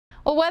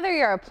Well, whether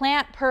you're a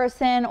plant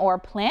person or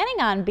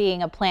planning on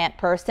being a plant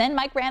person,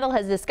 Mike Randall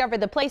has discovered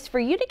the place for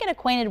you to get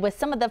acquainted with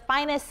some of the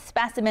finest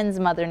specimens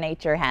Mother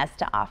Nature has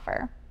to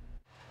offer.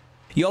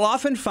 You'll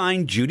often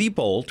find Judy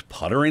Bolt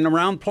puttering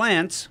around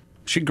plants.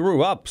 She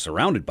grew up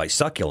surrounded by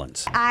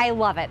succulents. I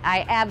love it.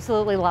 I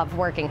absolutely love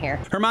working here.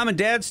 Her mom and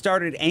dad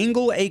started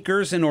Angle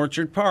Acres in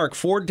Orchard Park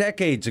 4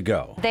 decades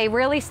ago. They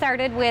really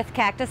started with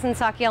cactus and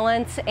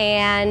succulents,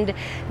 and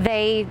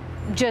they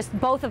just,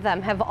 both of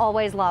them have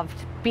always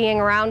loved being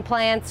around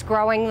plants,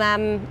 growing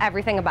them,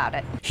 everything about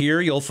it. Here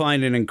you'll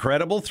find an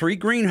incredible 3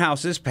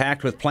 greenhouses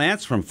packed with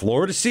plants from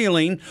floor to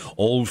ceiling,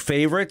 old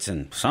favorites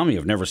and some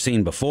you've never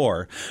seen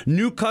before.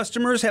 New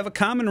customers have a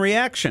common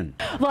reaction.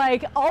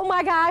 Like, oh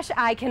my gosh,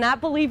 I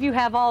cannot believe you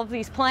have all of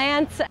these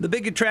plants. The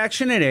big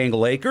attraction at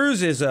Angle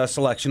Acres is a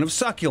selection of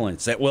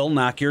succulents that will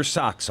knock your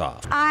socks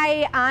off.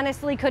 I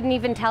honestly couldn't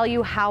even tell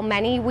you how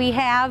many we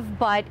have,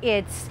 but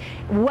it's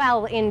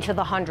well into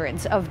the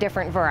hundreds of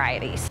different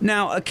varieties.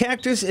 Now, a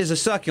cactus is a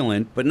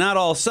succulent, but not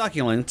all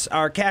succulents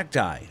are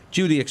cacti.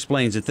 Judy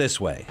explains it this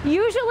way.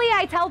 Usually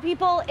I tell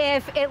people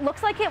if it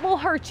looks like it will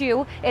hurt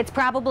you, it's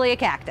probably a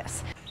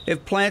cactus.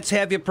 If plants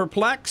have you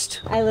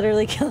perplexed, I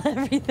literally kill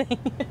everything.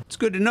 it's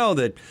good to know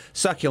that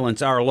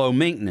succulents are low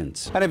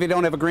maintenance. And if you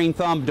don't have a green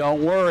thumb,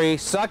 don't worry.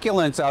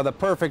 Succulents are the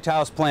perfect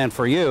house plant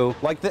for you,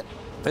 like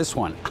this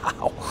one.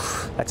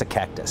 Ow, that's a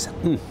cactus.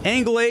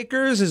 Angle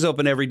Acres is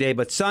open every day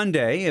but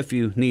Sunday. If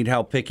you need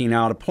help picking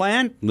out a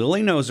plant,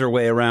 Lily knows her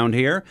way around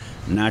here.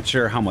 Not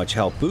sure how much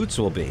help Boots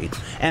will be.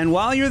 And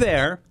while you're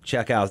there,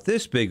 check out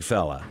this big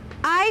fella.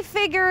 I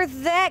figure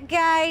that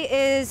guy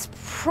is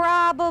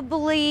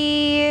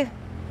probably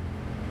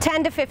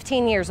 10 to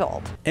 15 years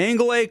old.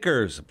 Angle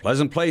Acres, a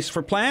pleasant place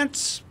for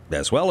plants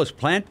as well as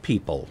plant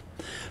people.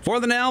 For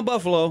the Now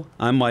Buffalo,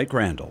 I'm Mike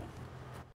Randall.